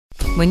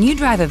When you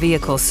drive a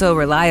vehicle so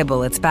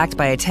reliable it's backed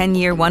by a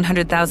 10-year,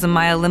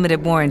 100,000-mile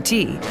limited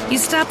warranty, you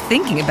stop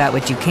thinking about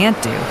what you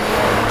can't do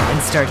and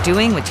start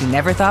doing what you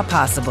never thought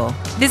possible.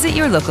 Visit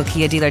your local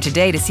Kia dealer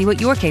today to see what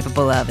you're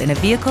capable of in a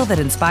vehicle that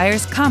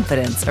inspires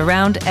confidence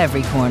around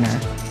every corner.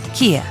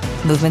 Kia,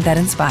 movement that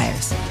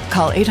inspires.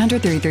 Call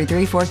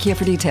 800-333-4KIA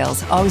for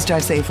details. Always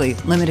drive safely.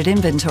 Limited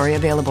inventory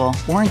available.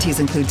 Warranties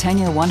include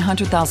 10-year,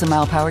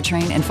 100,000-mile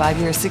powertrain and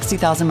 5-year,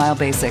 60,000-mile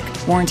basic.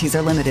 Warranties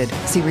are limited.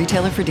 See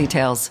retailer for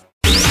details.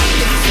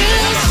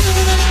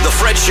 The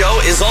Fred Show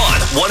is on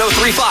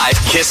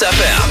 103.5 KISS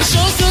FM.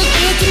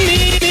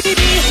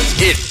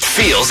 It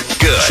feels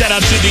good. Shout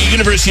out to the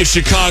University of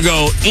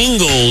Chicago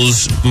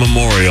Ingalls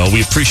Memorial.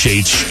 We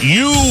appreciate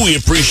you. We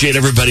appreciate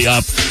everybody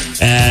up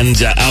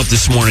and out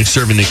this morning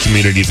serving the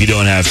community. If you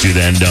don't have to,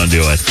 then don't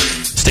do it.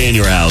 Stay in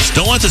your house.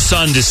 Don't let the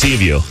sun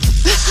deceive you.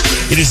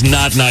 It is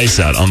not nice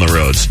out on the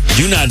roads.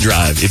 Do not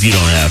drive if you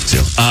don't have to.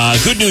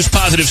 Good news,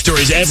 positive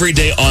stories every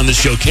day on the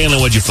show. Kayla,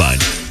 what'd you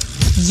find?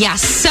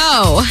 Yes,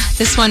 so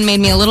this one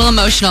made me a little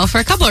emotional for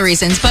a couple of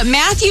reasons, but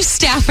Matthew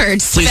Stafford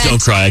Please don't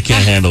cry. I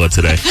can't handle it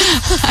today.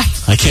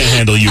 I can't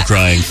handle you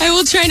crying. I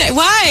will try not.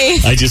 Why?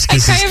 I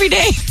cry every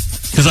day.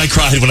 Because I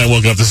cried when I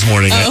woke up this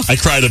morning. Oh. I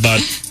cried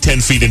about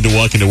 10 feet into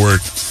walking to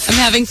work. I'm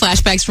having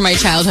flashbacks from my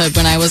childhood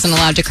when I wasn't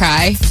allowed to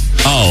cry.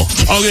 Oh,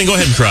 then go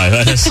ahead and cry.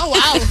 Oh,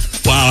 wow.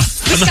 Wow.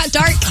 This got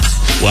dark.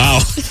 Wow.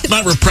 I'm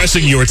not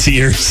repressing your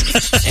tears.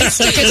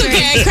 It's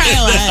okay. I cry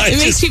a lot. It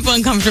makes people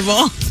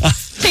uncomfortable.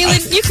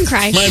 Kaylin, you can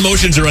cry. My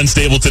emotions are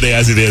unstable today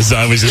as it is. So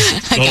I was just...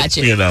 I got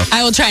you.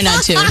 I will try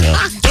not to.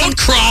 No. Don't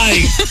cry.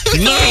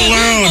 You're not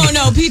alone. Oh,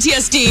 no.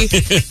 PTSD.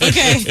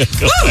 Okay.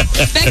 Woo!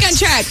 Back on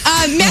track.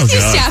 Matthew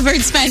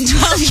Stafford spent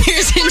 12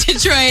 years in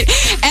Detroit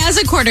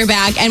as a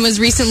quarterback and was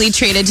recently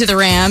traded to the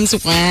Rams.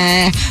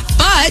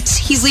 But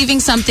he's leaving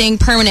something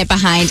permanent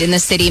behind in the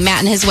city. Matt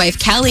and his wife,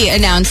 Kelly,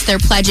 announced they're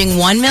pledging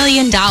 $1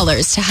 million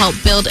to help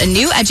build a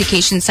new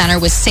education center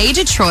with Say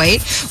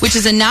Detroit, which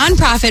is a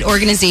nonprofit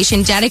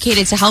organization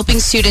dedicated to helping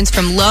students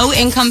from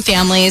low-income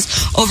families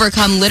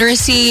overcome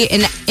literacy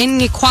and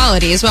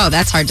inequality as well.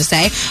 That's hard to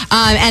say.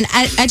 And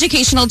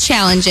educational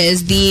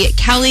challenges. The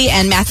Kelly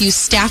and Matthew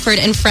Stafford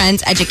and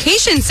Friends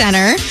Education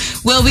Center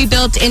will be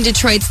built in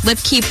Detroit's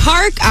Lipke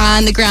Park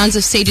on the grounds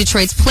of Say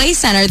Detroit's Play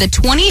Center. The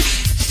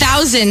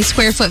 20,000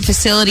 square foot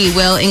facility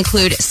will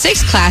include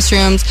 6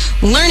 classrooms,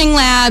 learning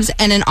labs,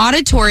 and an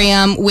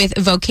auditorium with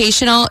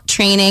vocational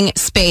training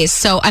space.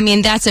 So, I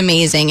mean, that's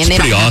amazing. And it's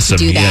pretty awesome.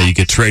 To do that. Yeah, you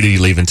get traded, you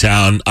leave in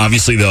town.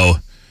 Obviously, though,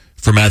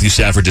 for Matthew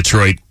Stafford,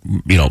 Detroit,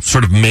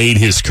 sort of made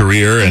his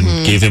career and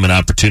gave him an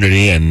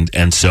opportunity.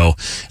 And so,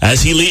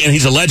 as and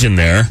he's a legend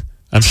there.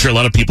 I'm sure a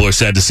lot of people are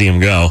sad to see him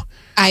go.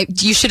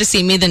 You should have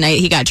seen me the night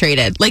he got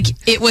traded. Like,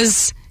 it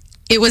was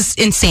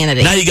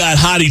insanity. Now you got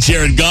hottie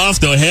Jared Goff,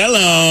 though.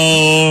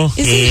 Hello.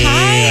 Is he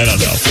hot? I don't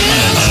know.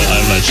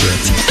 I'm not sure.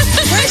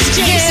 Where's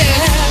Jason?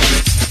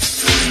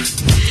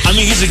 I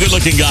mean, he's a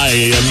good-looking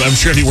guy. I'm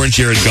sure if he weren't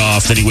Jared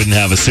Goff, then he wouldn't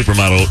have a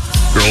supermodel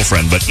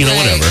girlfriend. But,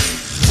 whatever.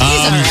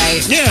 He's all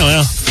right. Yeah,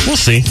 well, we'll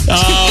see.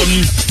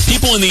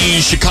 People in the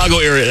Chicago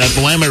area.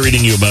 Why am I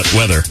reading you about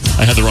weather?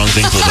 I had the wrong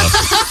thing pulled up.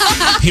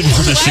 People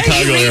in the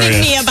Chicago area. Why are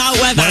you reading me about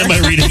weather? Why am I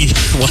reading to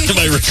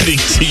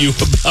you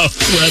about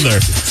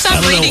weather?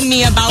 Stop reading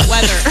me about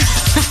weather.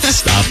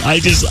 Stop.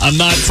 I'm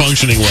not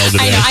functioning well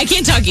today. I know. I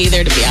can't talk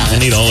either, to be honest. I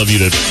need all of you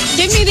to...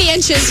 Give me the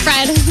inches,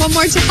 Fred. One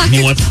more time.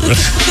 You want...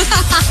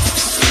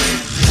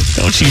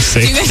 Don't you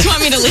say... Do you guys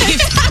want me to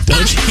leave?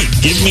 Don't you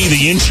give me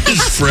the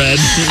inches, Fred.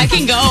 I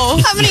can go.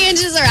 How many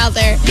inches are out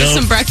there? Get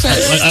some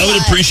breakfast. I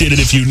would appreciate it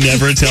if you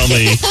never tell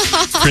me,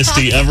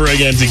 Christy, ever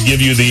again to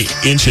give you the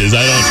inches.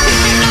 I don't...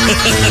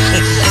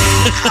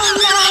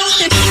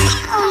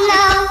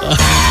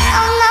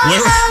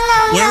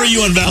 Where were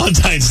you on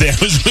Valentine's Day? I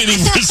was waiting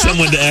for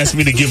someone to ask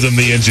me to give them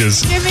the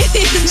inches. Give me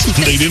the inches.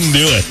 They didn't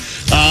do it.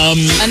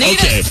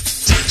 Okay.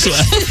 So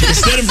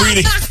instead of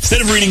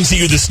reading to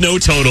you the snow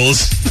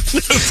totals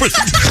for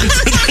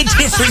the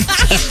different...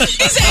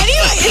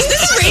 Is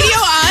this radio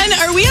on?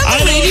 Are we on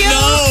the radio? I don't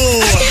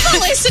know. Are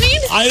people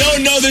listening? I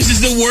don't know. This is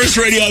the worst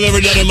radio I've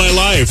ever done in my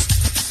life.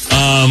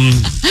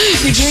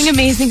 You're doing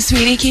amazing,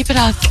 sweetie. Keep it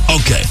up.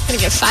 Okay. I'm gonna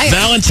get fired.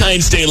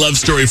 Valentine's Day love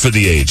story for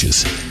the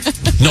ages.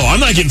 No, I'm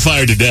not getting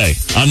fired today.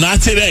 I'm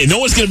not today. No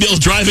one's going to be able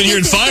to drive in here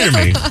and fire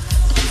me.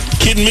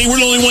 Kidding me? We're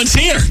the only ones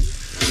here.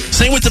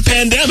 Same with the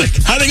pandemic.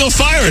 How are they going to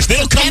fire us?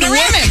 They don't come to work.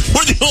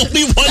 We're the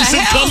only ones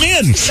that come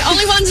in. The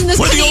only ones in this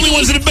We're the community. only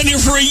ones that have been here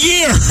for a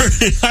year.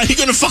 How are you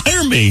going to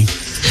fire me?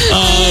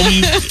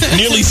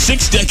 Nearly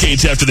 6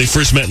 decades after they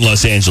first met in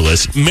Los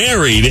Angeles,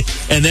 married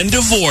and then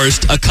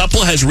divorced, a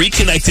couple has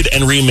reconnected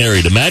and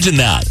remarried. Imagine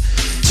that.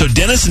 So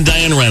Dennis and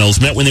Diane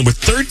Reynolds met when they were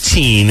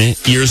 13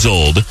 years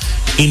old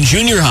in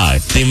junior high.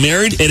 They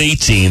married at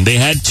 18. They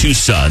had 2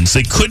 sons.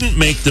 They couldn't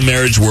make the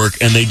marriage work,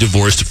 and they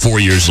divorced 4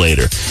 years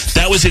later.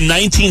 That was in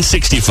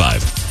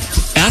 1965.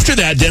 After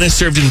that, Dennis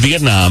served in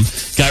Vietnam,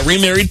 got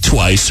remarried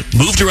twice,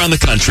 moved around the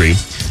country.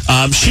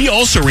 She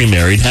also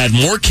remarried, had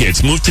more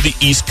kids, moved to the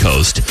East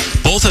Coast.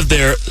 Both of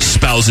their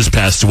spouses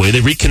passed away.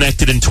 They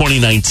reconnected in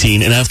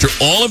 2019, and after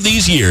all of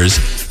these years,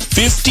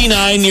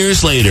 59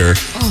 years later,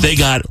 they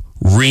got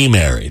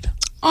remarried.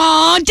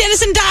 Aw,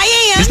 Dennis and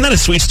Diane. Isn't that a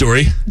sweet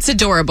story? It's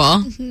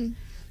adorable.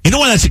 You know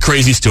why that's a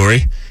crazy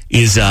story?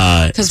 Is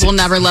because we'll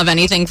never love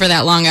anything for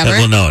that long ever.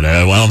 Well, no,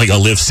 I don't think I'll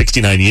live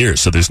 69 years,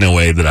 so there's no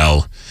way that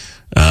I'll.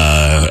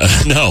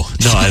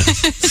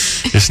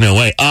 There's no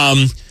way.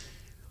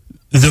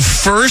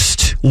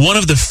 One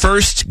of the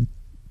first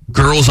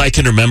girls I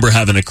can remember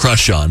having a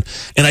crush on,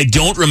 and I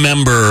don't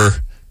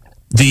remember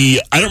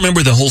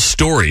the whole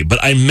story, but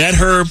I met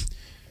her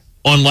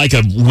on like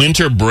a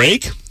winter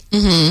break.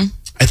 Mm-hmm.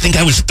 I think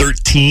I was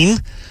 13.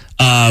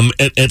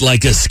 At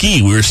like a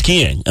ski, we were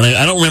skiing, and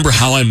I don't remember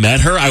how I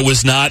met her. I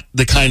was not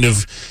the kind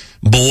of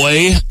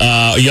boy,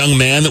 a young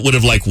man that would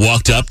have like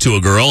walked up to a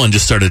girl and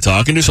just started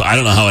talking to her. So I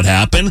don't know how it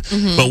happened,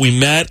 but we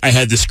met. I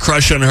had this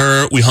crush on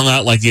her. We hung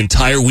out like the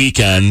entire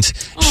weekend.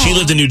 Aww. She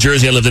lived in New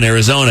Jersey. I lived in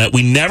Arizona.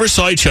 We never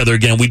saw each other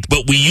again.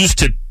 But we used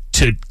to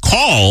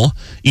call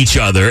each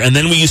other, and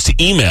then we used to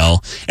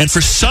email. And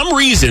for some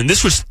reason,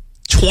 this was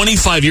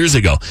 25 years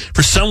ago.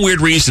 For some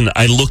weird reason,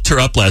 I looked her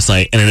up last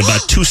night, and in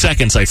about 2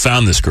 seconds, I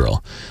found this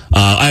girl.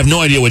 I have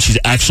no idea what she's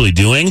actually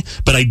doing,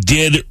 but I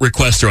did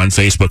request her on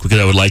Facebook because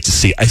I would like to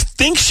see. I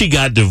think she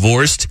got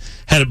divorced,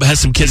 had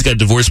some kids, got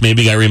divorced,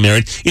 maybe got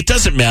remarried. It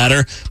doesn't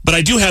matter, but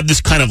I do have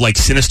this kind of like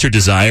sinister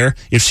desire,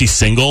 if she's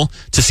single,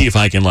 to see if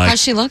I can like...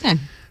 How's she looking?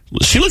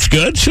 She looks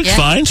good. She looks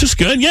fine. She's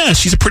good. Yeah,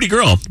 she's a pretty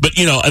girl. But,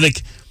 I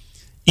think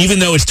even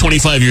though it's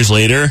 25 years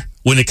later,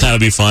 wouldn't it kind of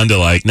be fun to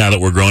like, now that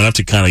we're grown up,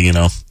 to kind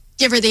of,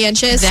 give her the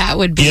inches. That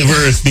would be. Give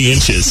her the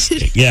inches.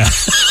 Yeah.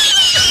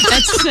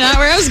 That's not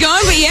where I was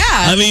going, but yeah.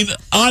 I mean,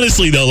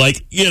 honestly, though,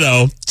 like,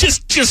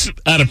 just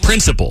out of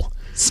principle.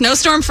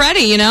 Snowstorm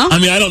Freddy, I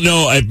mean, I don't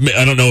know. I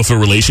don't know if a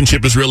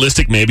relationship is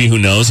realistic. Maybe, who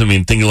knows? I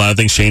mean, a lot of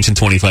things change in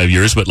 25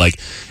 years. But, like,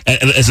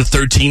 as a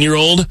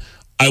 13-year-old,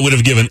 I would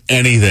have given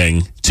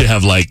anything to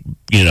have, like,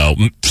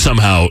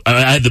 somehow.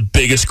 I had the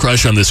biggest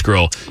crush on this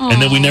girl. Aww.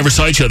 And then we never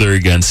saw each other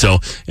again. So,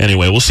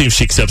 anyway, we'll see if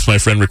she accepts my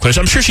friend request.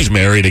 I'm sure she's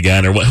married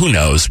again or what. Who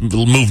knows?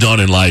 Moved on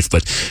in life.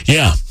 But,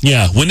 yeah.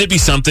 Wouldn't it be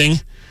something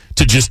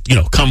to just,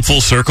 come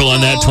full circle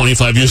on that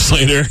 25 years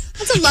later?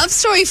 That's a love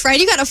story, Fred.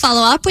 You got to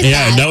follow up with that.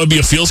 Yeah, that would be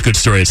a feels-good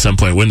story at some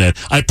point, wouldn't it?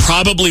 I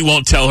probably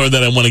won't tell her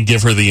that I want to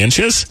give her the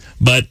inches,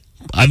 but,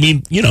 I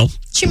mean,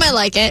 she might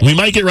like it. We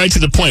might get right to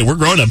the point. We're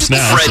grown-ups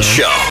now. Fred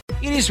Show.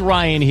 It is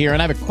Ryan here,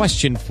 and I have a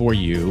question for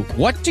you.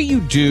 What do you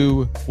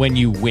do when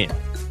you win?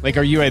 Like,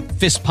 are you a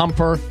fist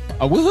pumper,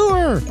 a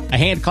woohooer, a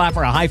hand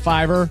clapper, a high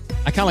fiver?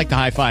 I kind of like the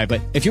high five,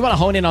 but if you want to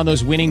hone in on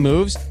those winning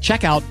moves,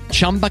 check out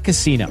Chumba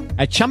Casino.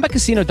 At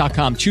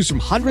ChumbaCasino.com, choose from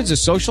hundreds of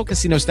social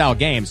casino-style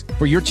games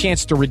for your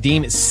chance to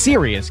redeem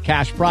serious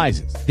cash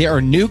prizes. There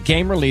are new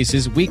game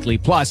releases weekly,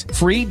 plus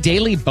free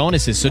daily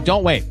bonuses. So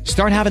don't wait.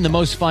 Start having the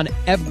most fun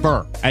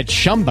ever at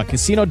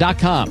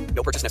ChumbaCasino.com.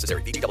 No purchase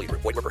necessary. VGW.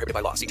 Void where prohibited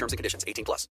by law. See terms and conditions. 18+.